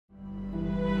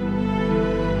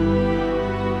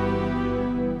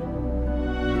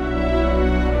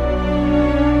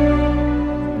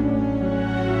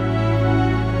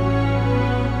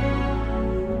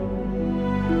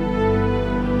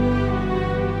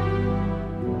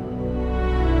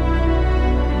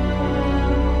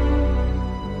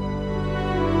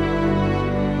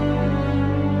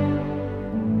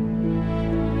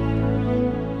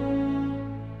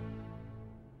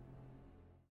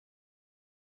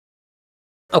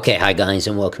Okay, hi guys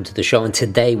and welcome to the show, and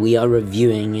today we are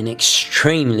reviewing an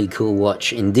extremely cool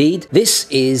watch indeed. This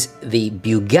is the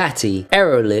Bugatti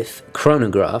Aerolithe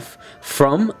chronograph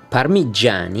from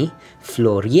Parmigiani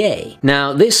Fleurier.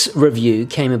 Now this review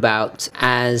came about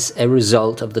as a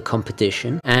result of the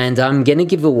competition, and I'm gonna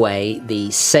give away the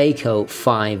Seiko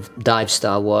 5 dive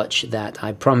star watch that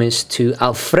I promised to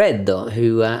Alfredo,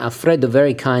 who Alfredo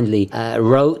very kindly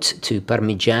wrote to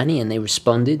Parmigiani and they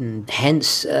responded, and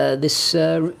hence this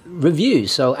review.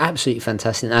 So absolutely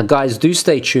fantastic. Now guys, do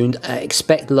stay tuned.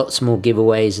 Expect lots more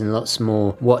giveaways and lots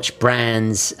more watch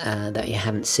brands that you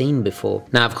haven't seen before.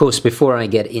 Now of course, before I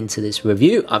get into this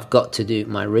review, I've got to do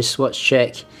my wristwatch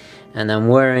check, and I'm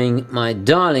wearing my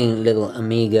darling little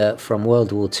Amiga from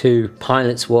World War II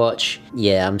pilot's watch.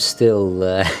 Yeah, I'm still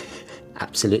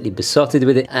absolutely besotted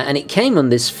with it, and it came on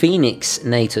this Phoenix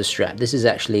NATO strap. This is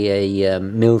actually a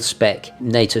mil-spec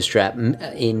NATO strap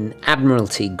in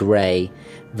Admiralty grey.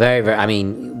 Very, I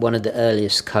mean, one of the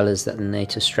earliest colors that the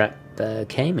NATO strap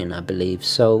came in, I believe.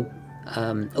 So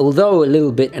although a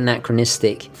little bit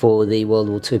anachronistic for the World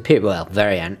War II period, well,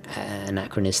 very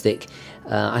anachronistic,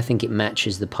 I think it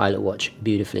matches the pilot watch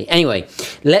beautifully. Anyway,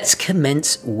 let's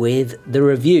commence with the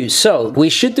review. So we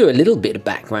should do a little bit of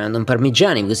background on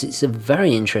Parmigiani because it's a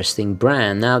very interesting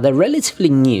brand. Now they're relatively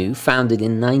new, founded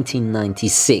in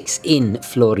 1996 in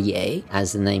Fleurier,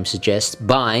 as the name suggests,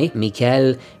 by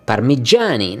Michele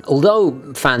Parmigiani.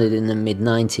 Although founded in the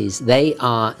mid-90s, they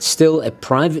are still a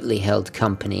privately held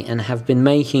company and have been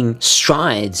making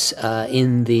strides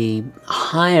in the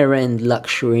higher-end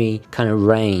luxury kind of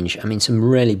range. I mean, some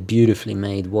really beautifully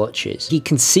made watches. He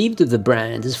conceived of the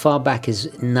brand as far back as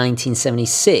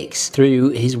 1976 through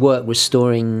his work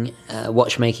restoring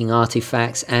watchmaking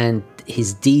artifacts and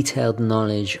his detailed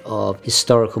knowledge of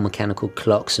historical mechanical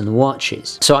clocks and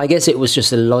watches. So I guess it was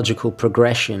just a logical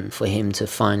progression for him to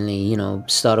finally, you know,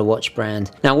 start a watch brand.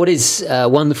 Now what is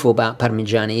wonderful about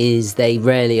Parmigiani is they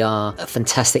really are a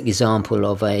fantastic example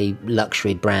of a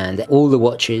luxury brand. All the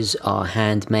watches are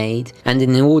handmade, and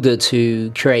in order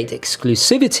to create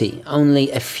exclusivity, only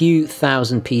a few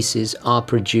thousand pieces are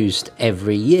produced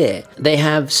every year. They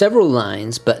have several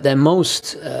lines, but their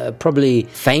most probably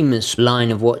famous line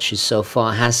of watches so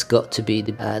far has got to be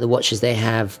the watches they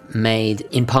have made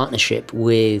in partnership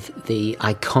with the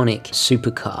iconic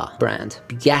supercar brand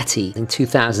Bugatti. In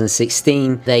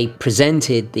 2016, they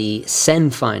presented the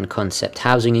Senfine concept,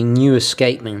 housing a new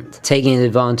escapement, taking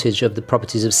advantage of the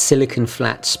properties of silicon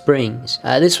flat springs.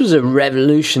 This was a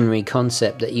revolutionary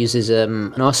concept that uses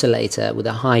an oscillator with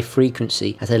a high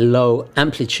frequency at a low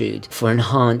amplitude for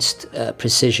enhanced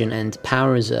precision and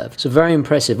power reserve. So very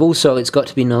impressive. Also, it's got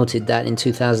to be noted that in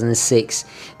 2006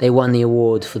 they won the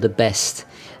award for the best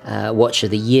watch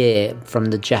of the year from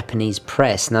the Japanese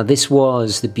press. Now this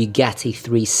was the Bugatti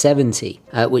 370,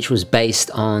 which was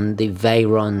based on the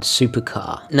Veyron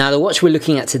supercar. Now the watch we're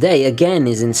looking at today again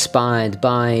is inspired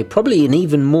by probably an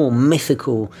even more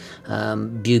mythical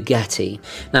Bugatti.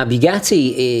 Now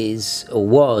Bugatti is, or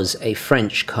was, a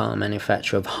French car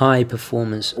manufacturer of high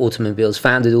performance automobiles,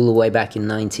 founded all the way back in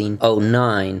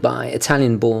 1909 by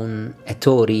Italian-born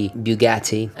Ettore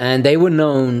Bugatti, and they were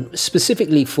known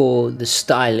specifically for the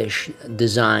stylish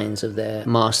designs of their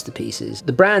masterpieces.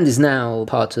 The brand is now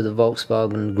part of the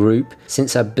Volkswagen Group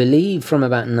since, I believe, from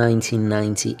about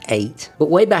 1998. But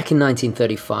way back in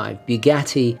 1935,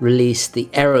 Bugatti released the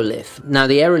Aerolithe. Now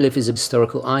the Aerolithe is a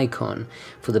historical icon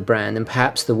for the brand and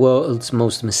perhaps the world's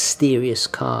most mysterious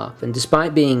car. And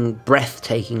despite being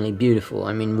breathtakingly beautiful,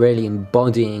 I mean really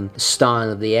embodying the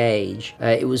style of the age,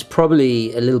 it was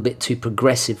probably a little bit too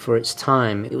progressive for its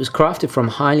time. It was crafted from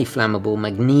highly flammable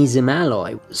magnesium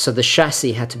alloy, so the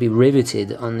chassis had to be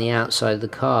riveted on the outside of the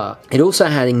car. It also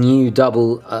had a new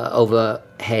double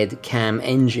overhead cam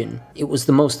engine. It was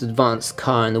the most advanced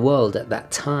car in the world at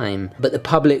that time, but the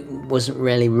public wasn't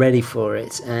really ready for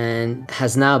it and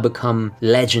has now become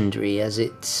legendary as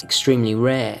it's extremely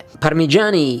rare.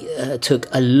 Parmigiani took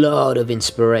a lot of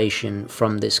inspiration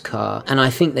from this car, and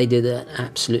I think they did an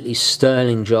absolutely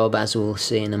sterling job, as we'll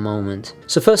see in a moment.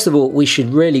 So first of all, we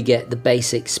should really get the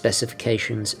basic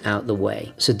specifications out the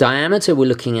way. So diameter, we're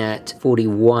looking at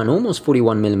 41, almost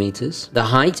 41 millimeters. The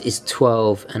height is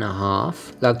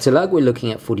 12.5. Lug to lug, we're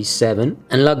looking at 47.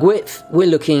 And lug width, we're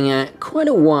looking at quite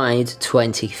a wide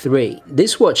 23.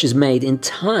 This watch is made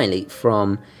entirely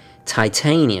from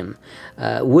titanium,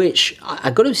 which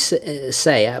I got to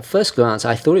say, at first glance,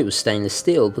 I thought it was stainless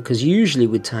steel, because usually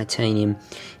with titanium,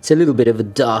 it's a little bit of a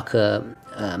darker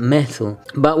metal.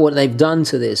 But what they've done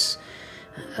to this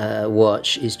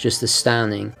watch is just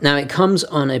astounding. Now it comes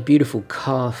on a beautiful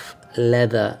calf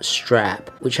leather strap,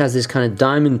 which has this kind of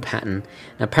diamond pattern.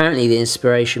 Now, apparently the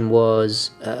inspiration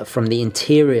was from the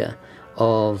interior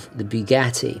of the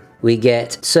Bugatti. We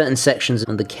get certain sections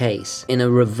on the case in a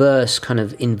reverse kind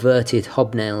of inverted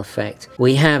hobnail effect.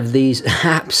 We have these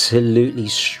absolutely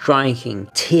striking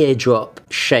teardrop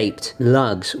shaped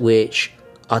lugs, which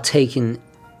are taken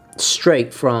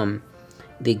straight from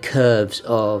the curves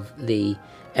of the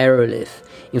Aerolithe.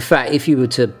 In fact, if you were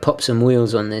to pop some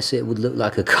wheels on this, it would look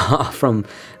like a car from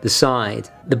the side.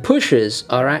 The pushers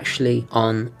are actually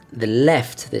on the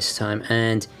left this time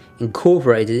and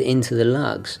incorporated into the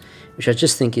lugs, which I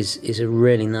just think is a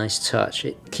really nice touch.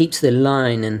 It keeps the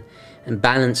line and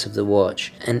balance of the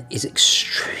watch and is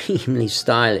extremely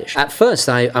stylish. At first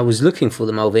I was looking for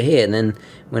them over here, and then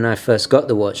when I first got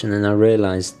the watch and then I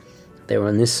realized they were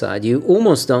on this side, you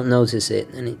almost don't notice it,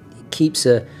 and it keeps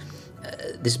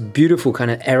this beautiful kind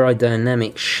of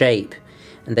aerodynamic shape,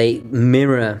 and they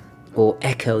mirror or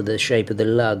echo the shape of the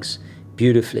lugs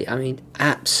beautifully. I mean,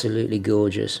 absolutely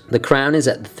gorgeous. The crown is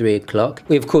at the 3 o'clock.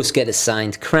 We of course get a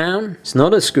signed crown. It's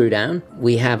not a screw down.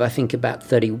 We have, I think, about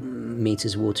 30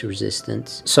 meters water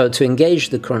resistance. So to engage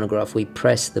the chronograph, we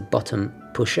press the bottom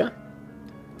pusher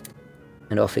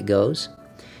and off it goes.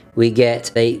 We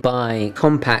get a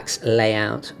bi-compax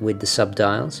layout with the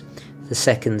subdials, the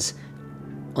seconds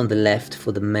on the left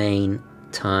for the main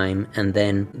time, and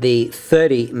then the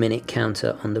 30-minute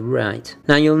counter on the right.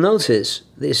 Now you'll notice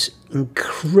this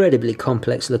incredibly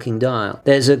complex looking dial.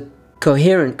 There's a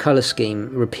coherent color scheme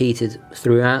repeated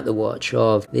throughout the watch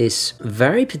of this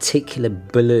very particular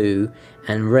blue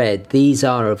and red. These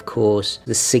are of course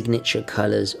the signature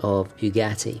colors of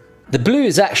Bugatti. The blue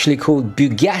is actually called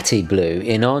Bugatti blue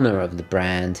in honor of the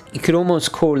brand. You could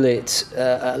almost call it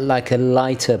like a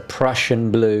lighter Prussian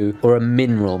blue or a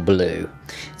mineral blue.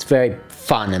 It's very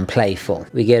fun and playful.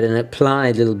 We get an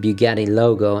applied little Bugatti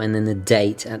logo and then the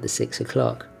date at the 6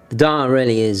 o'clock. The dial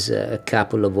really is a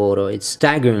capolavoro. It's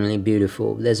staggeringly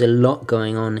beautiful. There's a lot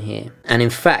going on here. And in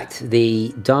fact,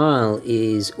 the dial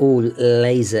is all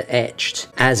laser etched,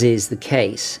 as is the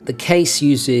case. The case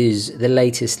uses the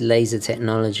latest laser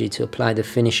technology to apply the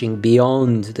finishing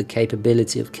beyond the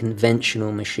capability of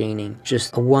conventional machining.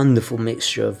 Just a wonderful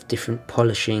mixture of different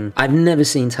polishing. I've never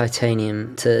seen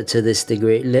titanium to this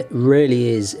degree. It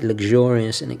really is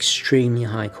luxurious and extremely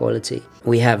high quality.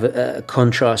 We have a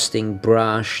contrasting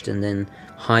brushed and then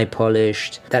high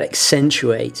polished that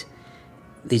accentuate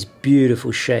these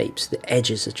beautiful shapes. The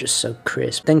edges are just so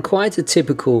crisp. Then quite a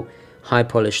typical high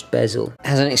polished bezel. It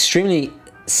has an extremely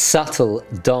subtle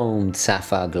domed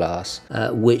sapphire glass,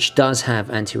 which does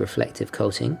have anti-reflective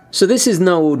coating. So this is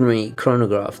no ordinary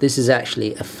chronograph. This is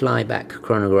actually a flyback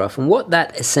chronograph, and what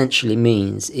that essentially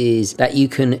means is that you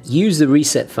can use the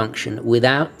reset function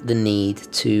without the need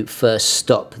to first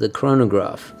stop the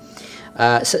chronograph.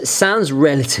 So it sounds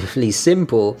relatively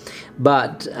simple,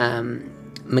 but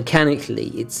mechanically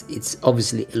it's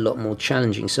obviously a lot more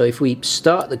challenging. So if we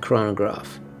start the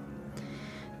chronograph,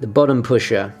 the bottom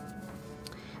pusher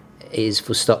is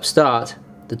for stop start,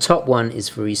 the top one is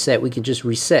for reset. We can just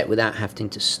reset without having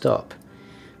to stop,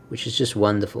 which is just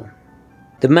wonderful.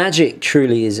 The magic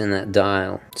truly is in that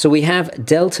dial. So we have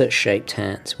delta shaped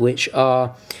hands, which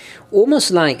are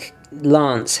almost like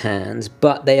lance hands,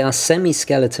 but they are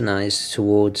semi-skeletonized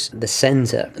towards the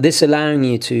center, this allowing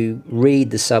you to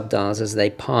read the subdials as they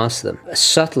pass them. A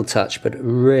subtle touch, but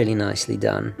really nicely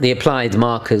done. The applied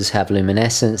markers have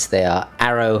luminescence. They are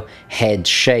arrowhead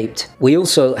shaped. We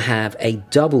also have a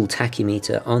double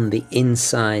tachymeter on the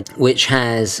inside, which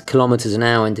has kilometers an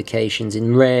hour indications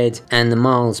in red, and the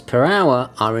miles per hour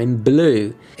are in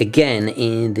blue, again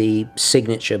in the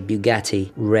signature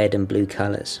Bugatti red and blue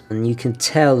colors. And you can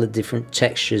tell the different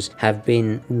textures have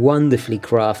been wonderfully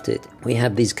crafted. We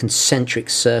have these concentric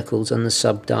circles on the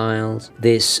subdials,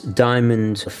 this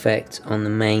diamond effect on the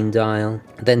main dial.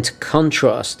 Then to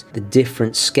contrast the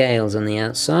different scales on the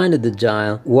outside of the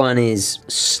dial, one is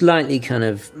slightly kind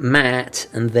of matte,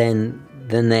 and then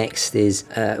the next is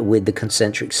with the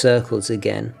concentric circles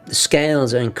again. The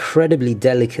scales are incredibly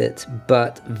delicate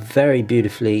but very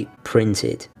beautifully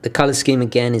printed. The color scheme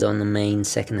again is on the main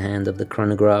second hand of the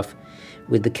chronograph,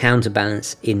 with the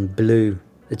counterbalance in blue.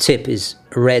 The tip is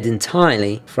red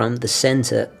entirely from the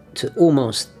center to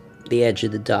almost the edge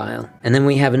of the dial. And then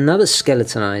we have another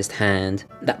skeletonized hand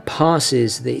that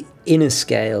passes the inner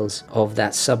scales of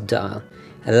that subdial,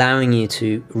 allowing you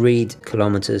to read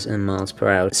kilometers and miles per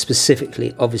hour,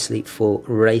 specifically obviously for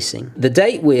racing. The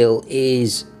date wheel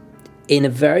is in a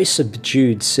very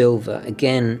subdued silver,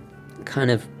 again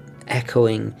kind of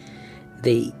echoing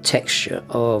the texture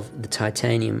of the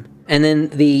titanium. And then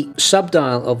the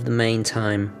subdial of the main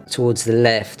time towards the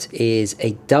left is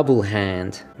a double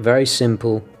hand, very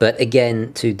simple, but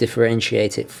again to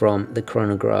differentiate it from the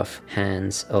chronograph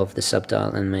hands of the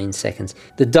subdial and main seconds.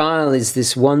 The dial is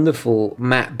this wonderful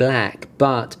matte black,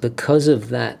 but because of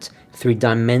that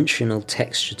three-dimensional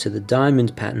texture to the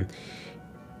diamond pattern,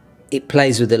 it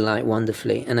plays with the light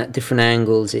wonderfully, and at different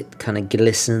angles it kind of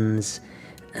glistens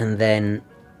and then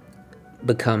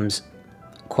becomes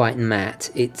quite matte.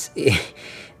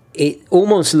 It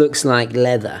almost looks like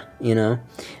leather, you know,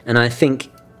 and I think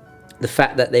the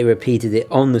fact that they repeated it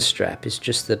on the strap is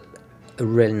just a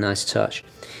really nice touch.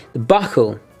 The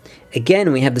buckle,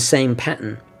 again, we have the same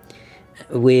pattern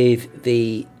with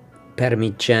the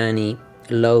Parmigiani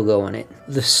logo on it.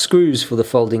 The screws for the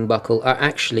folding buckle are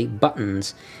actually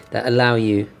buttons that allow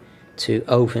you to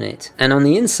open it, and on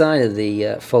the inside of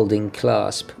the folding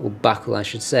clasp, or buckle I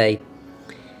should say,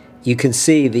 you can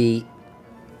see the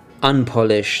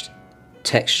unpolished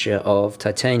texture of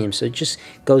titanium. So it just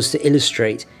goes to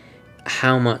illustrate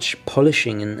how much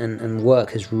polishing and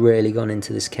work has really gone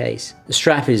into this case. The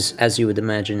strap is, as you would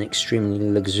imagine, extremely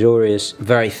luxurious,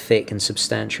 very thick and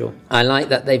substantial. I like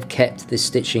that they've kept the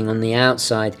stitching on the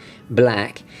outside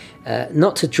black,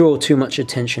 not to draw too much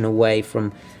attention away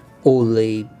from all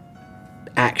the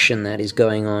action that is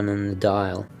going on the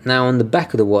dial. Now on the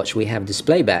back of the watch we have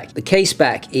display back. The case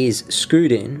back is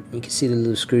screwed in. You can see the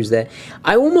little screws there.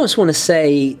 I almost want to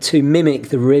say to mimic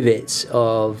the rivets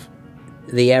of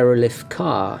the Aerolithe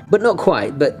car, but not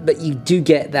quite, but you do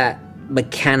get that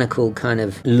mechanical kind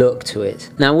of look to it.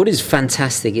 Now what is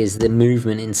fantastic is the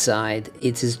movement inside.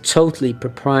 It is totally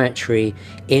proprietary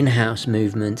in-house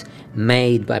movement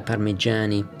made by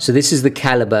Parmigiani. So this is the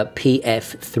caliber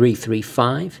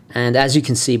PF335, and as you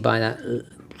can see by that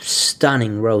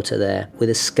stunning rotor there, with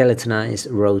a skeletonized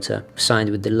rotor signed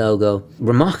with the logo,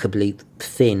 remarkably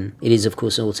thin. It is of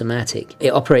course automatic. It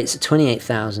operates at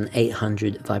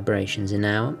 28,800 vibrations an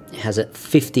hour. It has a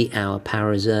 50-hour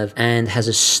power reserve and has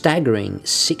a staggering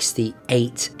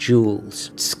 68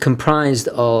 joules. It's comprised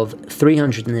of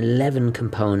 311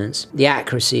 components. The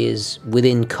accuracy is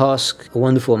within COSC, a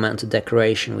wonderful amount of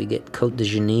decoration. We get Côte de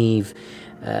Genève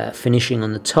finishing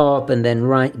on the top, and then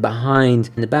right behind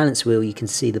in the balance wheel you can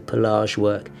see the pelage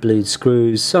work, blued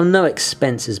screws, so no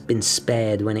expense has been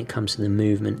spared when it comes to the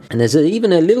movement. And there's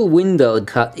even a little window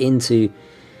cut into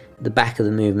the back of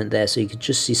the movement there, so you could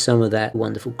just see some of that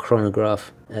wonderful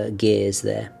chronograph gears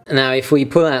there. Now if we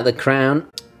pull out the crown,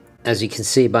 as you can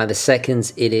see by the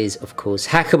seconds, it is of course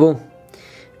hackable,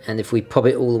 and if we pop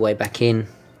it all the way back in,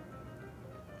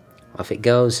 off it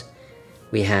goes.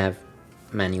 We have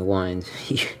manual wind.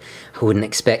 I wouldn't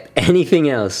expect anything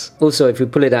else. Also, if we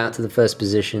pull it out to the first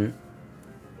position,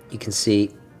 you can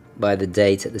see by the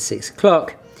date at the 6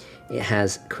 o'clock, it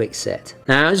has quick set.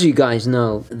 Now, as you guys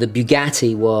know, the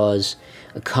Bugatti was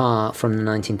a car from the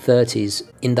 1930s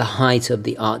in the height of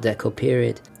the Art Deco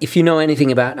period. If you know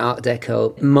anything about Art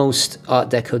Deco, most Art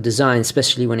Deco design,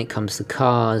 especially when it comes to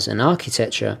cars and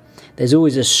architecture, there's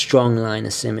always a strong line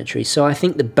of symmetry. So I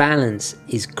think the balance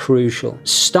is crucial.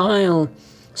 Style,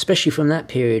 especially from that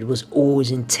period, was always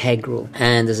integral.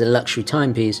 And as a luxury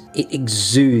timepiece, it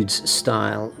exudes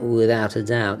style without a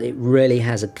doubt. It really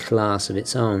has a class of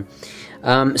its own.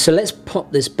 So let's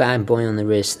pop this bad boy on the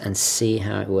wrist and see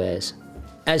how it wears.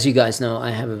 As you guys know, I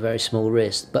have a very small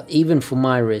wrist, but even for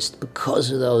my wrist, because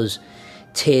of those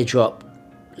teardrop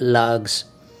lugs,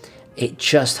 it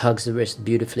just hugs the wrist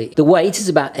beautifully. The weight is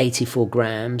about 84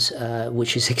 grams,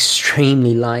 which is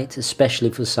extremely light,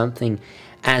 especially for something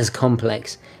as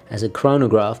complex as a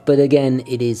chronograph, but again,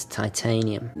 it is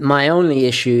titanium. My only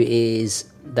issue is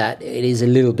that it is a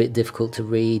little bit difficult to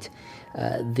read.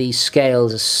 The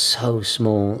scales are so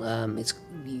small,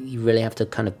 you really have to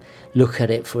kind of look at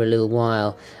it for a little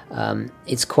while.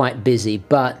 It's quite busy,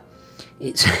 but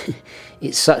it's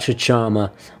it's such a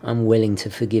charmer, I'm willing to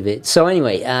forgive it. So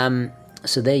anyway,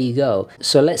 so there you go.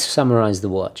 So let's summarize the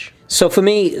watch. So for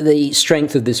me, the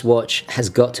strength of this watch has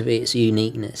got to be its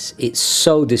uniqueness. It's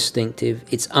so distinctive.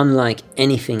 It's unlike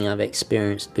anything I've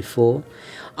experienced before.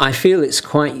 I feel it's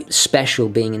quite special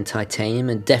being in titanium,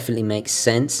 and definitely makes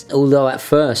sense. Although at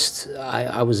first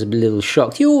I was a little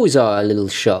shocked. You always are a little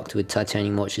shocked with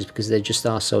titanium watches because they just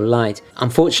are so light.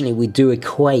 Unfortunately, we do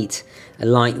equate a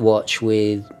light watch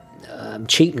with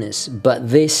cheapness, but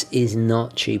this is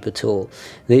not cheap at all.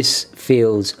 This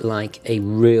feels like a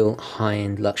real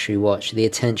high-end luxury watch. The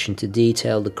attention to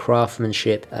detail, the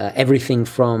craftsmanship, everything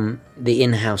from the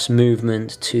in-house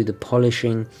movement to the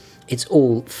polishing, it's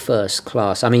all first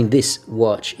class. I mean, this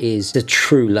watch is a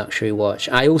true luxury watch.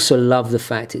 I also love the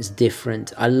fact it's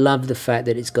different. I love the fact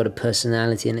that it's got a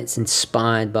personality and it's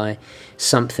inspired by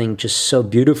something just so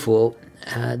beautiful.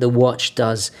 The watch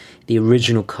does the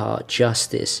original car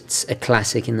justice. It's a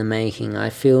classic in the making. I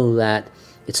feel that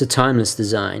it's a timeless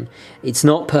design. It's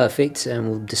not perfect, and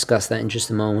we'll discuss that in just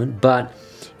a moment, but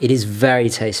it is very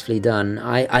tastefully done.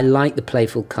 I like the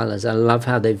playful colors. I love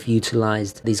how they've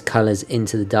utilized these colors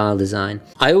into the dial design.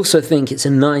 I also think it's a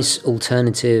nice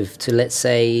alternative to, let's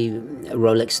say, a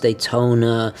Rolex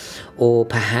Daytona, or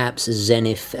perhaps a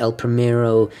Zenith,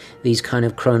 El-Primero, these kind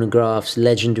of chronographs,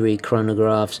 legendary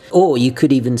chronographs. Or you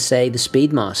could even say the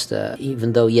Speedmaster,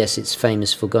 even though, yes, it's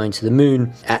famous for going to the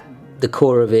moon. At the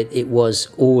core of it, it was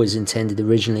always intended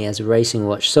originally as a racing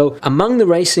watch. So among the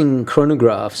racing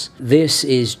chronographs, this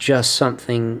is just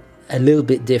something a little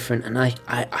bit different, and I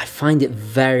find it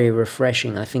very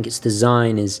refreshing. I think its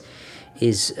design is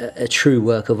a true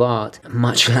work of art,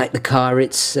 much like the car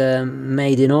it's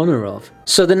made in honor of.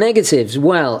 So the negatives,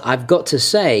 well, I've got to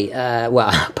say, well,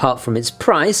 apart from its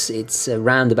price, it's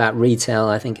around about retail,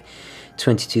 I think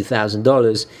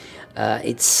 $22,000.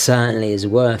 It certainly is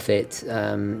worth it.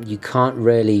 You can't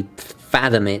really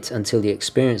fathom it until you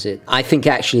experience it. I think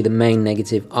actually the main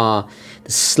negative are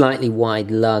the slightly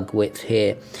wide lug width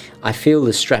here. I feel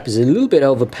the strap is a little bit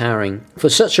overpowering. For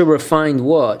such a refined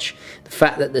watch, the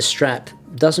fact that the strap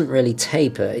doesn't really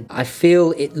taper, I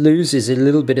feel it loses a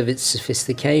little bit of its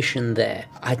sophistication there.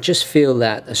 I just feel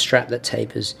that a strap that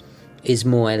tapers is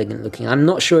more elegant looking. I'm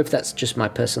not sure if that's just my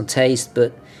personal taste,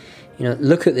 but you know,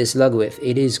 look at this lug width.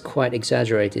 It is quite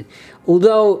exaggerated.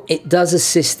 Although it does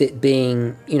assist it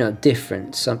being, you know,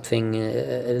 different, something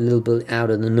a little bit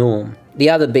out of the norm. The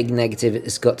other big negative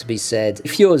has got to be said.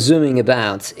 If you're zooming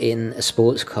about in a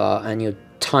sports car and you're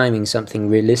timing something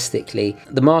realistically,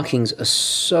 the markings are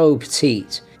so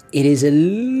petite. It is a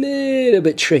little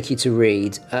bit tricky to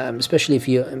read, especially if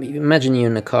you imagine you're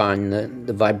in a car and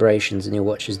the vibrations and your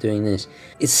watch is doing this.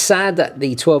 It's sad that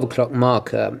the 12 o'clock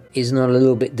marker is not a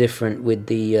little bit different with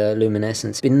the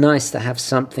luminescence. It'd be nice to have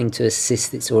something to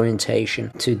assist its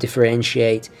orientation, to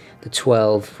differentiate the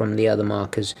 12 from the other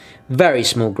markers. Very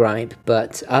small gripe,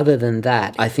 but other than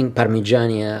that, I think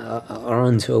Parmigiani are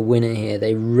onto a winner here.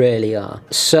 They really are.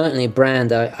 Certainly a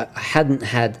brand I hadn't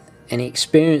had any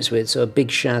experience with, so a big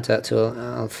shout out to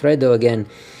Alfredo again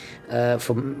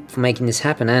for making this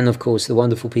happen, and of course the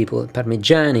wonderful people at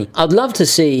Parmigiani. I'd love to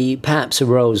see perhaps a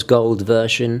rose gold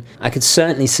version. I could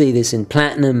certainly see this in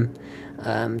platinum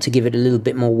to give it a little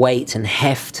bit more weight and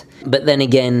heft. But then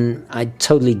again, I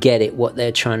totally get it, what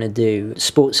they're trying to do.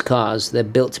 Sports cars, they're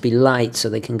built to be light so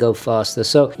they can go faster.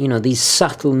 So, you know, these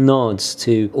subtle nods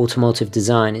to automotive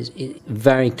design is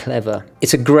very clever.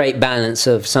 It's a great balance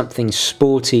of something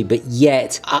sporty, but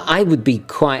yet I would be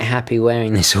quite happy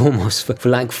wearing this almost for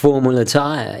like formal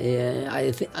attire.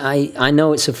 Yeah, I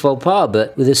know it's a faux pas,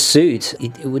 but with a suit,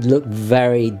 it would look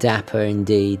very dapper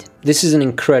indeed. This is an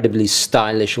incredibly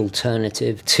stylish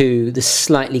alternative to the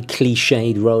slightly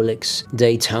cliched Rolex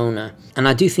Daytona. And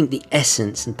I do think the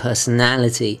essence and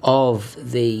personality of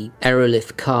the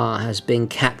Aerolithe car has been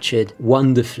captured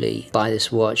wonderfully by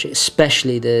this watch,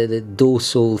 especially the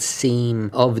dorsal seam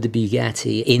of the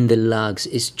Bugatti in the lugs.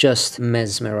 It's just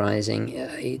mesmerizing.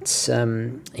 It's,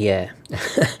 yeah.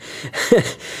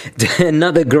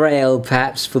 Another grail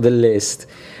perhaps for the list.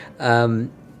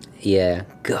 Yeah,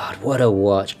 God, what a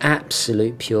watch.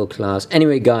 Absolute pure class.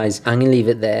 Anyway, guys, I'm going to leave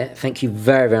it there. Thank you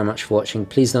very, very much for watching.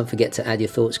 Please don't forget to add your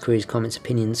thoughts, queries, comments,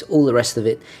 opinions, all the rest of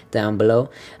it down below.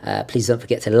 Please don't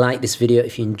forget to like this video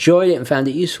if you enjoyed it and found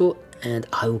it useful, and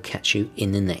I will catch you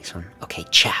in the next one. Okay,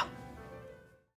 ciao.